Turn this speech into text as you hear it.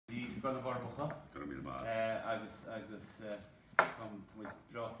gan a bharbacha. Gur mí má. Agus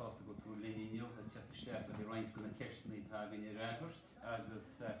brasásta go tú líniu a teteach le roiint gona ceistnaí tá gan i ragart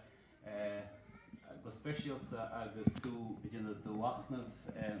agus go speisialta agus tú déanana do wachnamh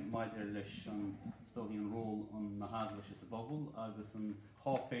maidir leis an stóíon ról an na haglas is a bobbal agus an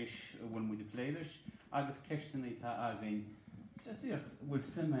chápéis bhfuil muidir pléiles agus ceistnaí tá againn bhfuil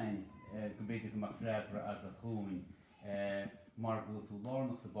fiméin go beidir go mar freigra agus thuúin mar go tú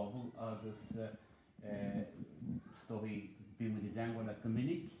lánach sa bobbal agus stóí bí muidir deanghil le go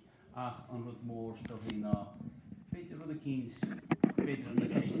minic ach an rud mór stóí ná beidir rud a cíns beidir na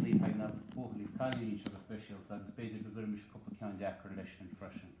ceistnaí tá na bóchalíh cailín se a speisialta agus beidir go bhfuir mis cuppa ceann deachar leis an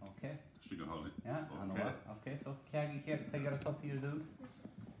freisin, ok? Sí go hálaí. Ok, so ceagaí te ar a tosaí ar dús?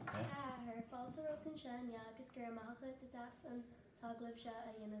 Ar fáilte rotain sin agus gur amachcha de das an taglah se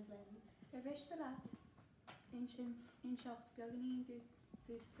a dhéanamh linn. Ar bhris de leat, in seacht beaganín dú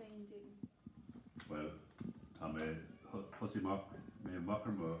fud féin dú. Well, tá mé thosaíach mé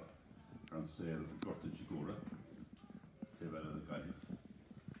machar mo ar an saoil gortain sigóra té bheile a Agallaimh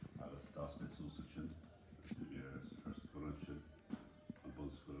agus das mé súsa sin ar scoileann sin an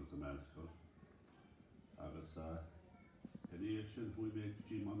bunscoil agus a meascoil agus í sin bhui mé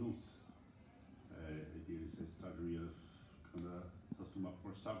dí manút i ddíri sé stagríomh chuna tostamach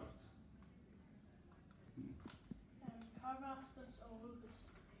mar Sagart. Carvastas ó Rugus.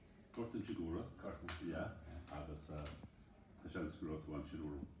 Gortain sigóra, agus tá sé scoilháin sin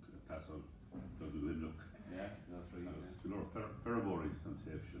úr pasal do go limnach. Agus go leor ferramóirí an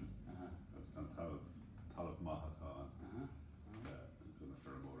taobh sin agus an talamh maithe tá an gona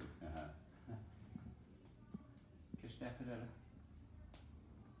ferramóirí. Ceiste eile?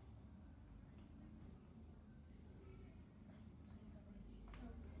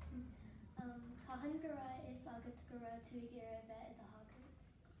 Cahan go raibh is agat go raibh tú ag ar a bheith i do Sagart?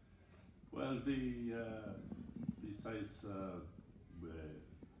 Well, bhí sais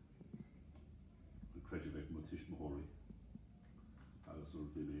creidir bheith mo tuismóirí agus úr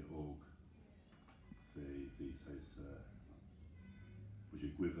bhí mé óg bhí sais bhí sé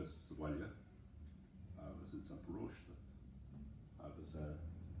guibhas sa bhaile agus in san paróiste agus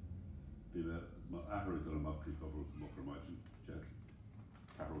bhí mé athraigh do amach í gohfuil mochar maidin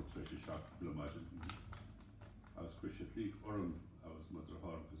caró treis seach go maidin agus chuir sé tlí orm agus maidir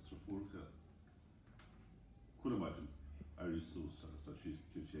agus trafúrcha chula maidin airí sús agus tá síos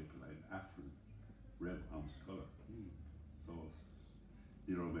cin sé go lein afrin raibh am scoile. So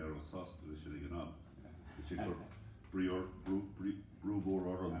ní raibh mé ó sásta lei sin ag an am. sé gur brúbór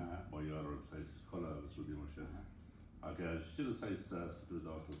orm mai ar sais chola agus rudí mar sin. Ag sin sais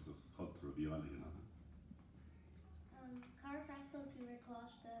spiridáta agus cultúr a bhí anna gin. Car freistal tú ar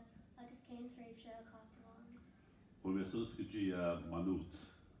chláiste agus cén tréimh se a chatáin? Well, mé sús go dtí manút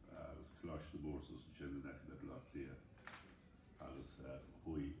agus chláiste mór sús sin in eich le lá lia agus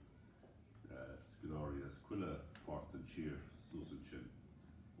hui scoláirí as cuile páirt an tír sús an sin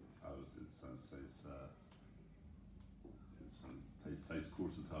agus in san sais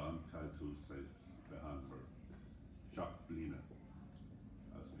cuasatá an caiid tú sais behan for 7 bliana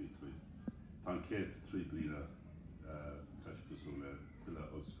as bhí tá céad 3 bliana cais cosú le cuile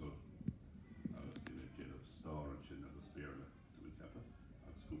ollscoil agus bhí mé déanamh star an sin agus béarla do bhí cepa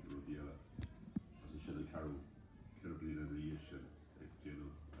agus cúpla rodíala as sin a carú ceir bliana rí sin ag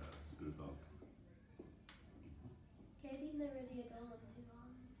déanamh spiridált. Céadí na rudí a dul an tú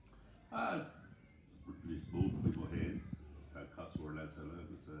an? Ní smóg bhí mo héin sa casúir le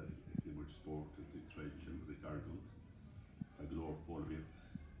agus imir sport agus ag tréid sin agus ag gargút a go leor fórmhéocht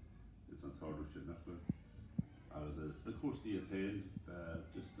is an tarú sin nachfuil. Agus na cuasaí a héin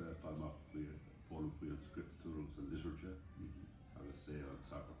just fáilmach fólam faoi an scriptúrúgus an liturgia agus sé an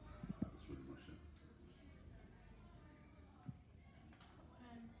Sagart agus rudí mar sin.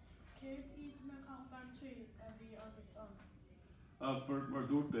 Céad iad me cáfan tú a bhí agat an? Mar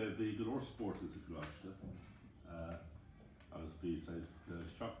dúirt bhí go leor sport is a chláiste agus bhí sais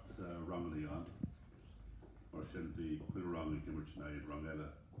 7 rangaí an mar sin bhí chuil rangaí gimmert na rang eile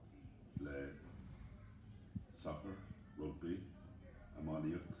le soccer, rugby,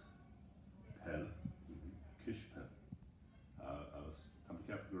 amáníocht, pell, kispel. Agus tá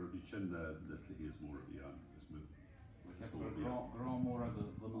ceap gur bhí sin litla híos mór a bhí an is mú. Grá mór a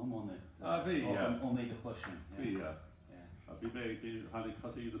go amónna. Bhí, óméid a chluisin. Bhí, bhí mé hánig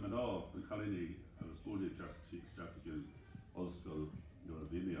cosí do maná na chalíní agus búlaí strategiú ollscoil nuair a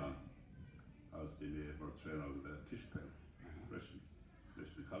bhí mé an agus bhí mé mar tréin agad le kispel freisin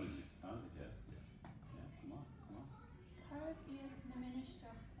leis na chalíní. Carb iad na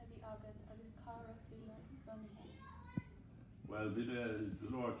ministreacht a bhí agat agus cara tú le donnaí? Well, bhí the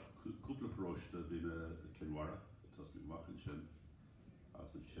Lord cúpla próiste bhí Kinwara, tas bhí machchan sin,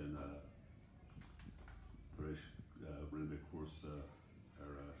 as an sin tar éis rinne cuas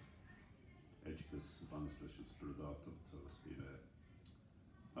Edgecus Vans leis an Spiridálta, tas bhí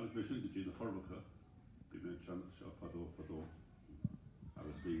agus bhí sin go dtí na formacha, bhí seo fadó,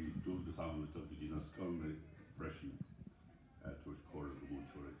 agus bhí dúgus an go dtí na scolna freisin tuair cóir go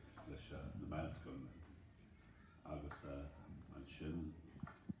múnseoir leis na mad scolna. Agus an sin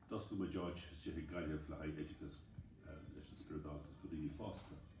dus go George is je gaiileh le Edgecus leis an Spiridálta go dtí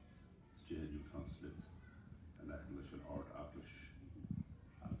fásta, is je New Translit an leis an ard aclis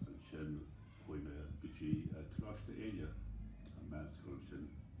agus an sin chuime gotí cláiste éile an mad scoil sin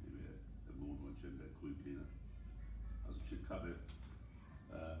the moon one sin le chuig bliana as an sin cabbe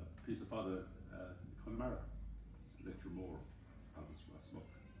piece of fada Connemara lecture more agus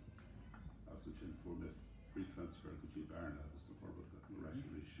Rasmuch agus an sin for free transfer gotí Barna agus na forbod go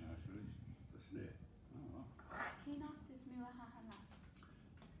Rashirish sa sné. Cé nacht is mú a hahanna?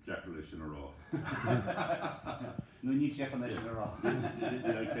 Jackalish in a raw. No ní chean leis an rá.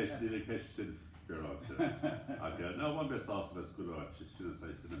 Ní ceist sin fearáte. No one bit sauce as good out, just to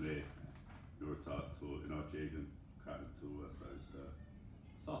say to me, you were taught to in our jagan kind to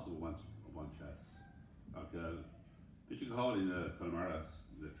sauce of one chest. But you can hold in Connemara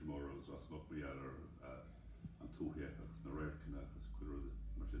little more as was book we are and two here because the rare can as could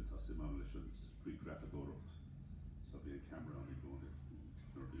much into simulations pre-graphic order. So be a camera on the going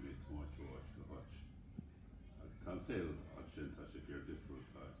nor be made too much or to watch. Can say I shouldn't touch if you're difficult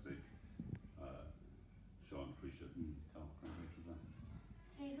I think Sean Freisha tell congratulations.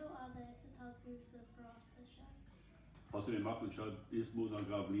 Céadú ala is atá búsa frosta se. Possibly Macklin shot is moon on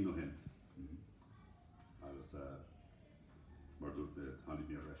Gablino hen. I was mar dúirt the Tony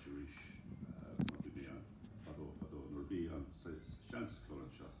Mir Rashirish be on fado nor be on says chance color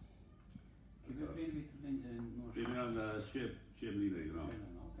shot. Bhí on shape Lina you know.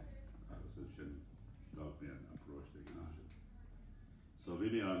 I was a shin dog me an approach to you know. So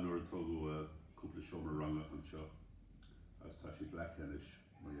maybe on nor togu couple of shomer ranga on shot. I was tashi black hennish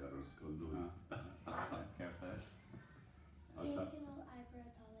my other skull do. Careful. Cén cinál ebre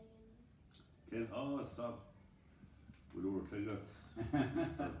atá in. Ken stop. We were playing that.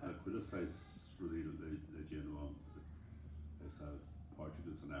 Criticize really the genuine. As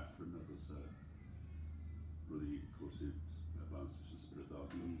Portuguese and African, that was really cursive advanced spirit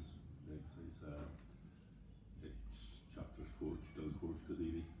of things. Like says chapters coach, Del Coach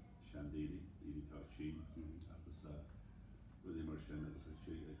Kadiri, Shandini, Dini Tachin. That was really more Shan. That was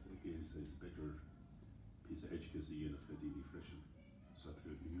actually again says better piece of education in the Dini freshen. So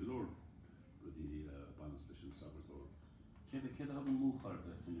that we Lord with the advanced vision Sagart. Céad an múchar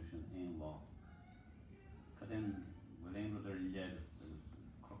de sin éon lá. Cadén bhfuil éon rud ar lead agus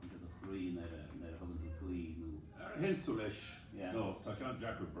crochanta do chraoin ar thugann an faoi nó. Hensu leis, no, tá sé an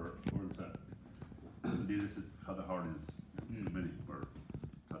Jackar ornta. Ní is cad a hard is minic bar.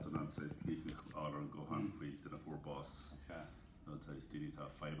 Tá an am says lích ára an go han faoi de a four boss. No tá is tíní tá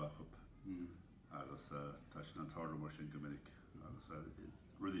feibach up. Agus tá sé an tarda mar sin go minic. Agus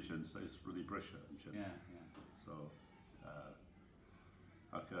rudí sin says rudí breise an sin. So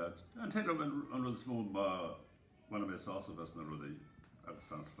and take on the small one of my sauce of us, really, I was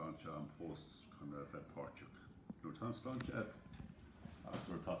transplant and posts kind of at Portugal. No transplant yet. I was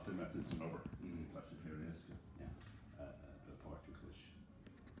sort of tossing methods and over. That's the fairness. The Portuguese.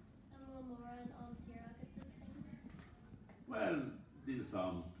 And one more on Sierra at this thing. Well, these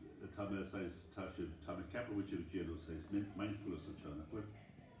Tommy says Tommy Capper, which is Jado says mindfulness of China.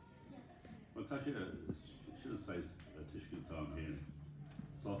 Well, Tasha should have says Tishkin Town here.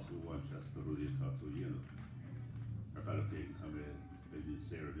 Sauce will watch us for really talk to you. Or better thing, maybe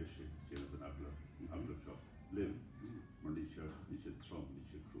Sarah Bishop, Jennifer Abler shop, live, or Nietzsche Trump,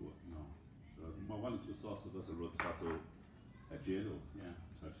 Nietzsche Crew. No. So, my one to sauce of us a road tattoo at Jado.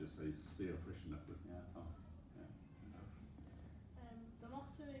 Tasha says, Sarah Fresh and Apple. De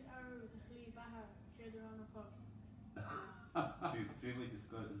mochten ik ouder de glie baha keer er aan op op. 3 weeks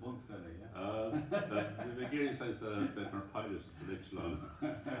ago, the bone sky, The Gary says that my pilot is a little long.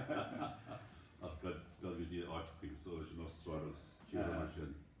 That's good. That was the article, so she must struggle. She was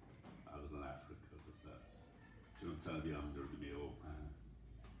in Africa. She was trying to be under the Mayo.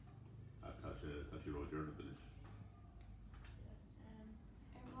 Tasha Roger to finish.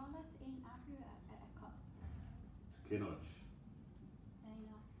 Wallet in Abu a cup. It's Kenoch.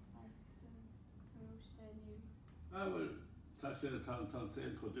 Well, Tasha Tan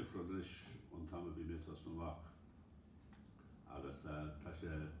saying co different ish on time of the metos no lock. Agus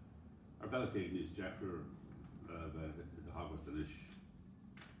Tasha our Belgian is Jacker the Sagart an is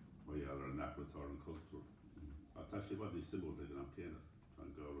mai ar an apratar an cultúr. A tá sé bhd í simú ag an céine an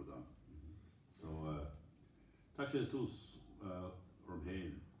gáú dan. So tá sé sús orm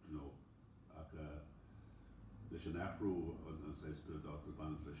héin, ach leis an afrú an sé spiritátú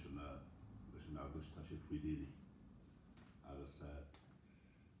ban leis an agus tá sé faoi daoine. Agus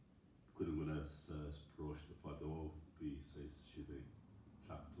cuireann gona sa próis de fadó bhí siad ag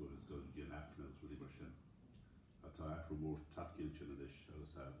trachtú agus dul gin afrúnas rudí mar sin. Tá afrú mór tatcinn sin is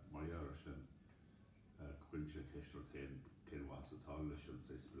agus mar sin cuireann sé ceistúir cén bhas atá leis an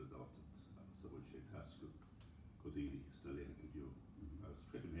sé spiritátú agus sa bhfuil sé tascú go daoine sna léana go dú. Agus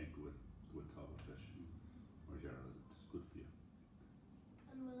cuireann héin go bhfuil tábhacht leis mar dearad is good for you.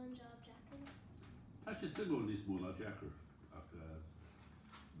 And will an job Jackson? Tá sé simú níos mó ná Jackar ach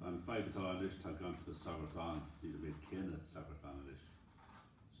an feibetá is tá gan go Sagart an ní méid céine Sagart an is.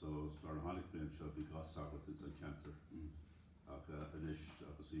 So star hánig mé seo bhí gá Sagart is an cantar ach inis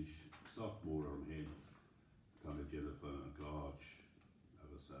agus is soch mór an héin tá na déanamh an gáid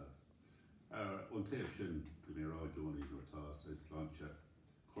agus an taobh sin go mé rá gcónaí nuair tá sé sláinte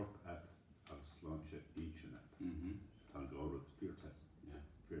corp at agus sláinte íchin at. Tá gáirad feartast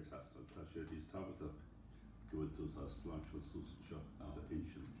tá sé dís tábhata go bhfuil tú sa sláinte sús seo a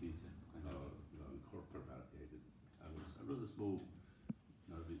pension an corp ar éidir. Agus a rud is mó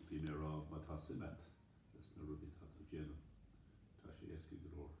nar bhí mé rá má tá simet leis na rudí tá tú déanamh. Tá sé éasca go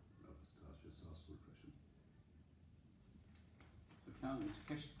leor agus tá sé sástúil freisin.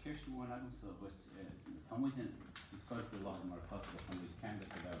 Ceist mór agam was támuid sa scoil go lá mar cos go támuid ceanga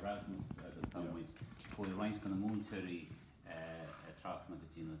go Erasmus agus támuid chuil roinnt go na múnteirí trasna go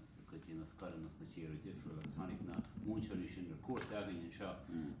dtína scoilnas na tíir difriúil agus tháinig na múnteirí sin ar cuairt againn an seo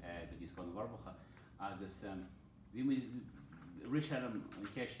go dtí scoil Bharbacha agus bhí risearm an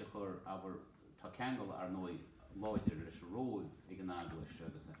ceiste chur aber tá ceangal ar nói láidir leis róibh ag an aglas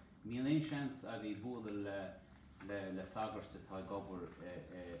agus míon éon seans a bhí bhuail le Sagart tá gobar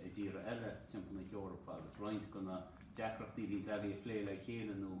i ddíra eile timpeall na Eorpa agus roinnt gona deacrachtaí vín a bhí phlé le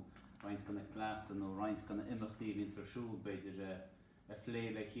chéile nó roinnt gona clasa nó roinnt gona imachtaí vín arsúil beidir a phlé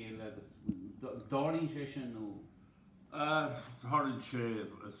le chéile agus dáiríonn sé sin nó Tháiríonn sé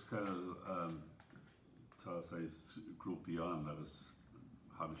is cail tá sais grúpaí an agus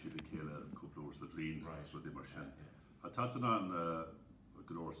hagan siad ag chéile cúpla uair sa bhliain rudí mar sin. Tá an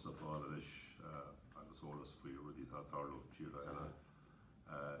go leor sa fáil is agus ólas faoi rudí tá tarlóh tíre eile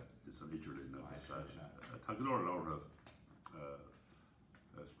is an idirlín agus tá go leor láirtha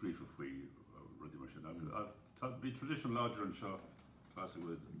scríofa faoi rudí mar sin. Tá bhí tradition láidir an seo clása go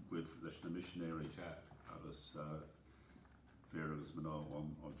leis na missionary agus fér agus man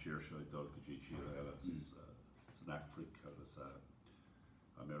an tíir seo dul go dtí tíre eile san Afric agus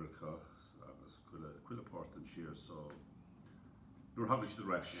America agus cuilepát an siar so nuair hagan siad a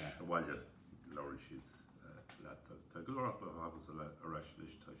reis a bhaile leabhair siad tá go leor agus a reis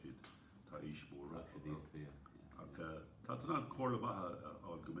leis tá siad tá ísmór tá an cóla maithe á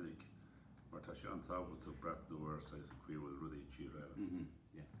go minic mar tá sé an tábhailta bret nuair sa cuiúil rudaí tíre eile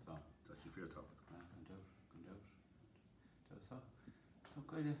tá sé fér tábhailta. So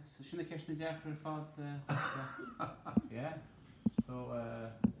goile so sinna ceist na deacrar fád so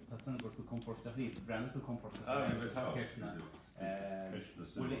tá sanna gur tú comport a bhí brenn tú comport tá ceistna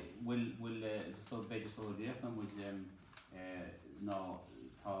bhfuil so beidir so Vietnam muid ná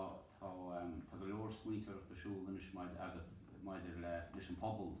tá go leor smuointear a siúil is maid agat maidir leis an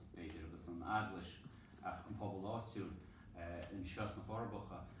pobl beidir agus an aglas ach an pobl áitiúil in seos na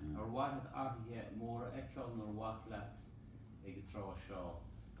Bharbacha ar bhaid ahí mór eiceáil nó bhaid leat ag trá seo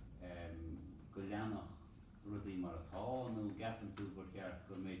go leannach rudaí mar atá nó gapan tú gur ceart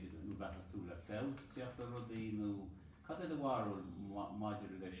go méidir nó bheithasú le féilsteach a rudaí nó cad é bhharúil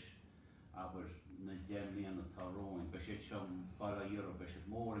maidir leis aber na déimlíon atá róin be sé seo bailile Euro be sé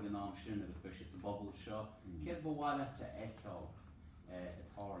mór an am sin agus be sé sa bobbal seo céad bhhaile sa eiceáil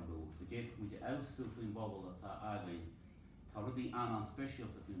atálú fa dé muide eilsú faoin bobbal atá againn tá rudaí an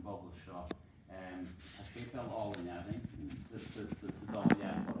speisialta faoin bobbal seo tá sépal álainn againn sa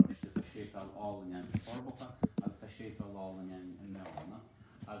dálean foriste tá sépal álainn sa Bharbacha agus tá sépal álainn in Meána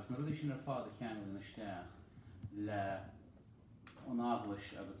agus na rudaí sin ar fád a cheangail na isteach le an aglas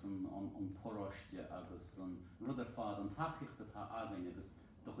agus an póráiste agus an rud ar fád an takeíocht atá againn agus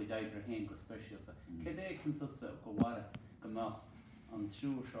do chuid éibre héin go speisialta. Cé é cinnta go bhhaire go mbeadh an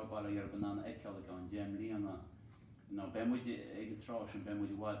trúr seo bailile ar banana eiceáil go an déimlíonna no ben muid ag trá an ben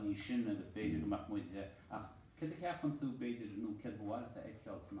muid bhád ní sin agus beidir goach muid ach cé ceapan tú beidir nó ce bhhailta ag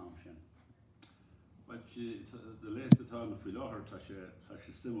ceáil san ná sin. de léirtatá na fao láthair tá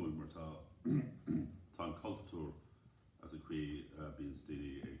sé simúil mar tá an cultúr as a qui being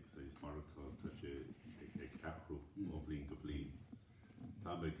steady exercise marathon touch a capro of link of lean.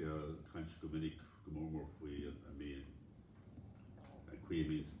 Tamik kind of communic gomormor we and me a qui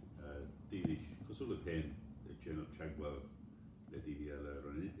means dini cosula pain the general chagwell the DDL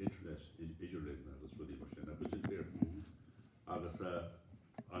or an internet Israel that's really much in a budget here. Agus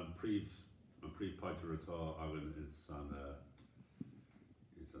on pre podger at all it's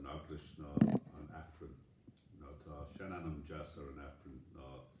an English no an Afrin no ta Shannon Jasser and Afrin no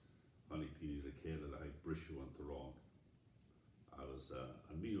honey tea the kale like brishu on the wrong. Agus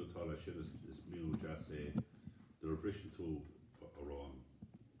an mino tala shin is mino jasse the refreshing tool around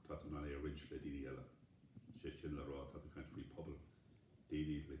tatamani originally DDL shin la raw tat the country public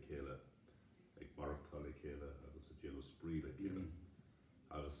DD the kale like Marta le kale agus a gelo spree le kale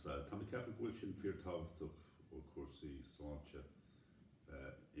agus Tommy Catholic Wilson fear tau took of course the Sancha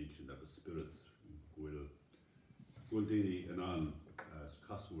ancient of a spirit will dini and on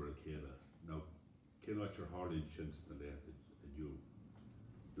Coswer kale now cannot your hard in chins than that and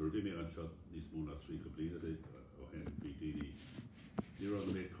you're doing on shot this moon at 3 completed or dini you're on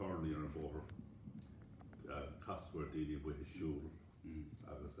the main corner you're on over Coswer dini with his shoe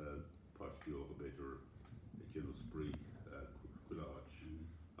agus Pashki over major Gino Spree Quillage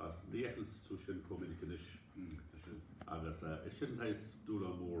the institution communication agus it shouldn't have do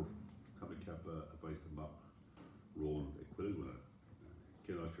no more coming cap advice and mock Ron equivalent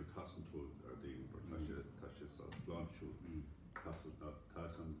cannot your custom to or the touches launch custom not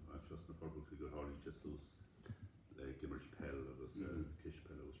Tyson just the purple figure hardly just those like Gimmers Pell was Kish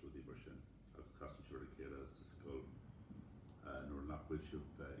Pell was really version as custom to the kid as school nor not which of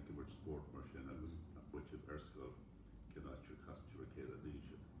Gimmers sport version and was which of her school cannot your custom to the kid at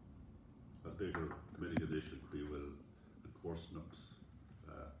leadership as bigger committee edition we will of course not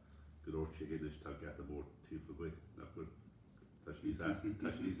good old chicken is to get the more teeth away not good Tashli's asking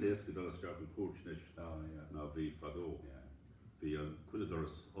good on a job with coach nish now be fado be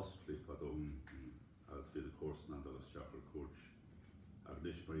Quilladorus Austri fado as for the course and on a job with coach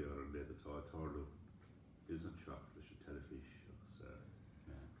Agnish Maria and led the Tarlo isn't shocked they should telefish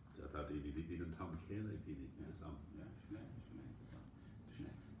that even Tom Kane I did it some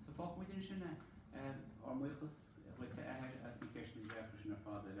so folk we didn't or Michael's with as the question Jefferson or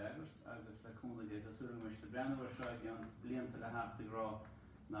Father Lagers agus le cúna dé a súra muis de brenn se an blianta le half grá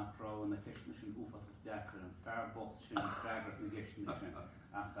nach rá na ceisna sin úfas of Jackar an fearbocht sin Sagart na geisna sin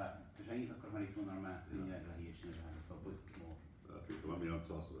ach de sé ítach gur hanig ar meas in le hí sin agus so bud mór people me on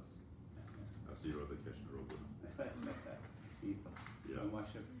sauce as the other question over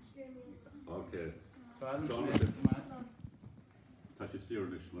okay so as touch of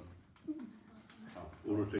serious